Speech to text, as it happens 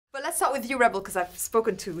let's start with you, Rebel, because I've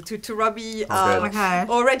spoken to Robbie Okay.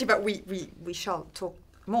 already, but we shall talk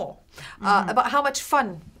more about how much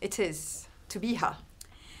fun it is to be her.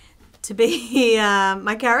 To be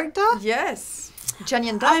my character? Yes. Jenny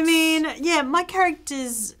and Dot. I mean, yeah, my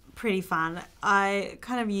character's pretty fun. I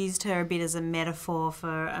kind of used her a bit as a metaphor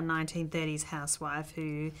for a 1930s housewife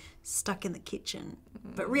who's stuck in the kitchen.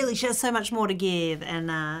 But really, she has so much more to give,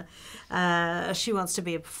 and she wants to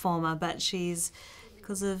be a performer, but she's,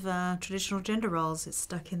 because of traditional gender roles, is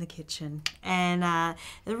stuck in the kitchen. And a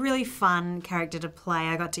really fun character to play.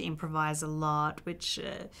 I got to improvise a lot, which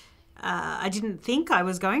I didn't think I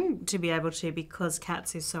was going to be able to because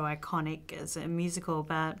Cats is so iconic as a musical,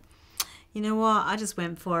 but you know what? I just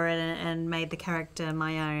went for it and made the character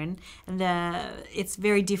my own. And it's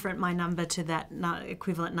very different, my number, to that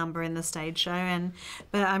equivalent number in the stage show.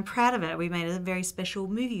 But I'm proud of it. We made a very special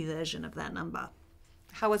movie version of that number.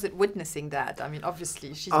 How was it witnessing that? I mean,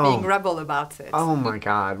 obviously, she's being Rebel about it. Oh my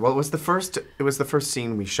God! Well, it was the first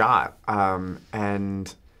scene we shot,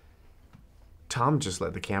 and Tom just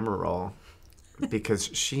let the camera roll because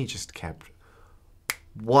she just kept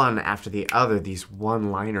one after the other, these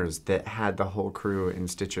one-liners that had the whole crew in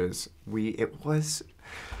stitches.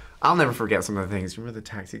 I'll never forget some of the things. Remember the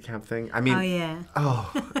taxi cab thing? I mean, oh yeah.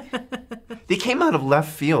 Oh, they came out of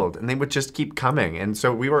left field and they would just keep coming, and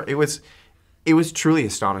so it was truly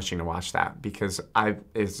astonishing to watch that because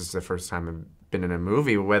this is the first time I've been in a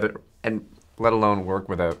movie, and let alone work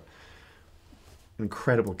with a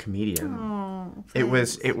incredible comedian. Oh, it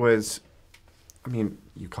was. I mean,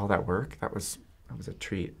 you call that work? That was a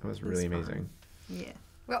treat. That was really amazing. Yeah.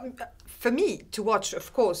 Well, for me, to watch,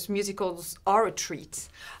 of course, musicals are a treat.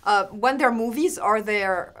 When they're movies, are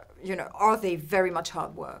they very much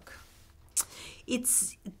hard work?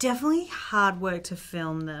 It's definitely hard work to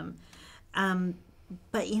film them.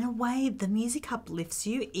 But in a way, the music uplifts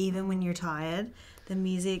you even when you're tired. The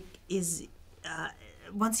music is,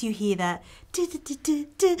 once you hear that,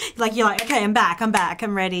 like you're like, okay, I'm back,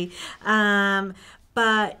 I'm ready.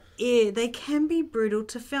 But they can be brutal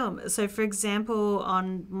to film. So, for example,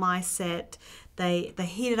 on my set, they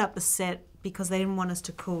heated up the set because they didn't want us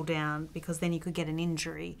to cool down because then you could get an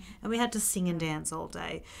injury. And we had to sing and dance all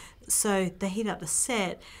day. So they heat up the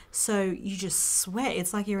set, so you just sweat.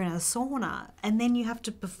 It's like you're in a sauna. And then you have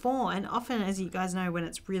to perform. And often, as you guys know, when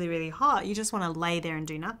it's really, really hot, you just want to lay there and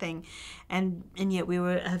do nothing. And yet we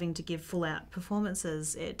were having to give full-out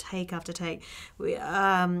performances, take after take.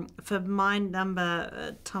 For my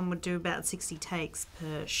number, Tom would do about 60 takes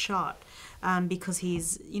per shot. Because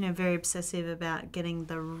he's, very obsessive about getting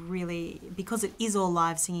because it is all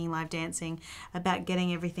live singing, live dancing, about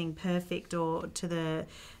getting everything perfect or to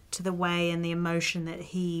the way and the emotion that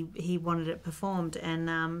he wanted it performed.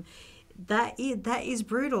 And that is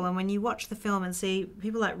brutal. And when you watch the film and see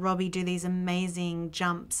people like Robbie do these amazing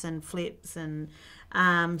jumps and flips and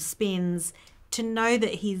spins, to know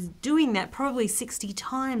that he's doing that probably 60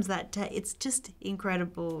 times that day, it's just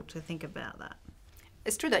incredible to think about that.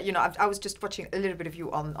 It's true that, I was just watching a little bit of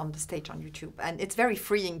you on the stage on YouTube, and it's very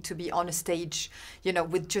freeing to be on a stage,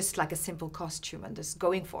 with just like a simple costume and just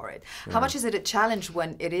going for it. Yeah. How much is it a challenge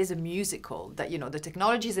when it is a musical that, the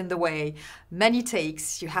technology is in the way, many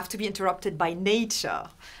takes, you have to be interrupted by nature?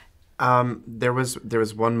 There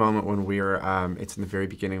was one moment when we were, it's in the very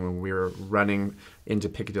beginning, when we were running into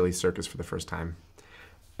Piccadilly Circus for the first time.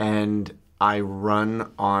 And I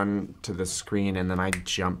run on to the screen and then I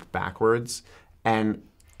jump backwards. And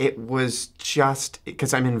it was just,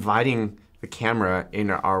 because I'm inviting the camera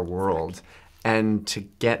into our world. And to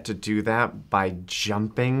get to do that by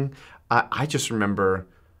jumping, I remember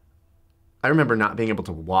not being able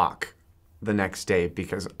to walk the next day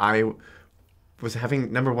because I was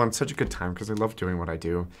having, number one, such a good time because I love doing what I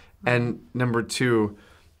do. And number two,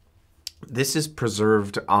 this is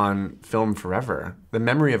preserved on film forever. The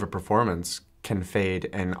memory of a performance can fade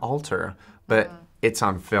and alter, but it's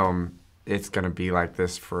on film. It's going to be like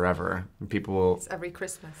this forever. People will... It's every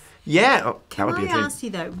Christmas. Yeah. Can I ask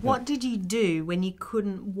you, though, what did you do when you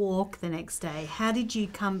couldn't walk the next day? How did you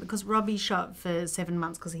come... Because Robbie shot for 7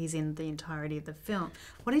 months because he's in the entirety of the film.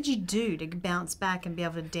 What did you do to bounce back and be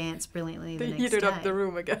able to dance brilliantly the next day? Heated up the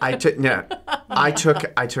room again. I took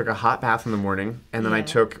a hot bath in the morning, and then I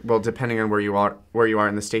took, well, depending on where you are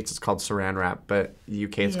in the States, it's called Saran wrap, but the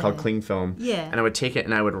UK it's called cling film. Yeah. And I would take it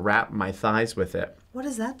and I would wrap my thighs with it. What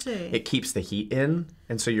does that do? It keeps the heat in,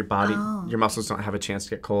 and so your body, your muscles don't have a chance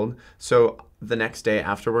to get cold. So the next day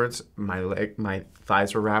afterwards, my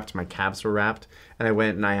thighs were wrapped, my calves were wrapped, and I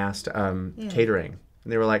went and I asked catering.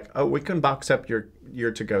 And they were like, oh, we can box up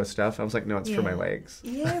your to-go stuff. I was like, no, it's for my legs.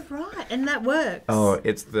 Yeah, right. And that works. Oh,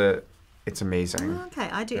 it's the It's amazing. Oh, okay,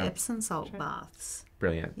 I do Yeah. Epsom salt baths.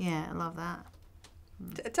 Brilliant. Yeah, I love that.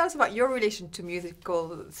 Tell us about your relation to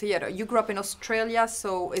musical theatre. You grew up in Australia,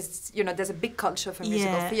 so there's a big culture for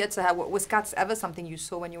musical Yeah. theatre. Was Cats ever something you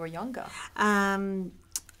saw when you were younger?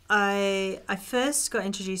 I first got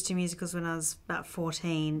introduced to musicals when I was about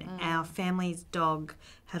 14. Our family's dog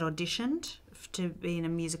had auditioned to be in a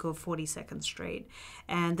musical of 42nd Street,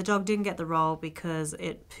 and the dog didn't get the role because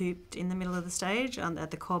it pooped in the middle of the stage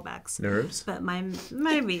at the callbacks. Nerves? But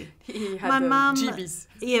He had my the mum, GBs.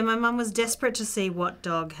 yeah, my mum was desperate to see what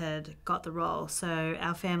dog had got the role. So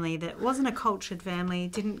our family, that wasn't a cultured family,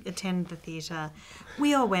 didn't attend the theatre.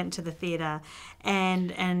 We all went to the theatre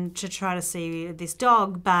and to try to see this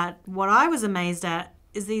dog. But what I was amazed at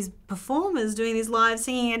is these performers doing this live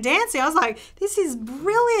singing and dancing. I was like, this is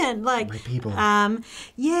brilliant. Like, My people.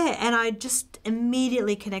 yeah, and I just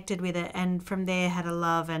immediately connected with it, and from there had a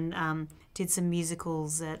love and did some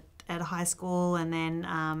musicals at high school, and then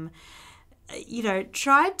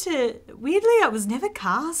tried to, weirdly, I was never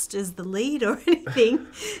cast as the lead or anything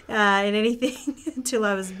in anything until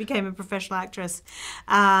I became a professional actress.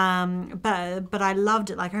 But I loved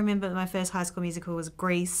it. Like, I remember my first High School Musical was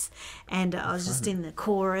Grease, and I was just in the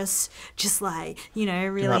chorus, just like,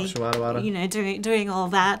 really, doing all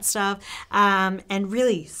that stuff, and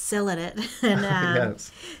really selling it. And,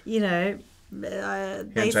 Yes. they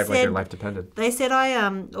Handshake like your life depended. They said I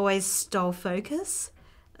always stole focus.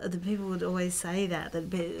 The people would always say that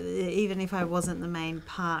even if I wasn't the main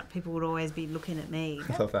part, people would always be looking at me.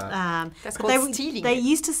 I love that. That's But called stealing. they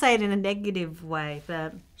used to say it in a negative way,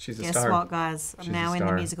 but She's a guess star. what, guys? I'm She's now a in the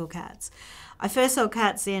star. musical Cats. I first saw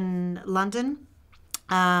Cats in London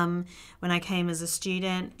when I came as a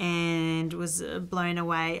student and was blown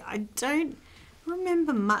away. I don't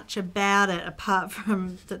remember much about it apart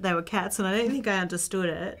from that they were cats, and I don't think I understood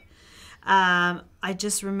it. I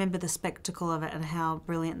just remember the spectacle of it and how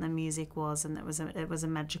brilliant the music was, and it was a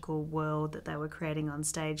magical world that they were creating on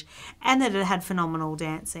stage, and that it had phenomenal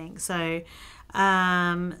dancing. So,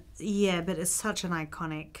 but it's such an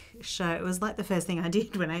iconic show. It was like the first thing I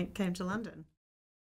did when I came to London.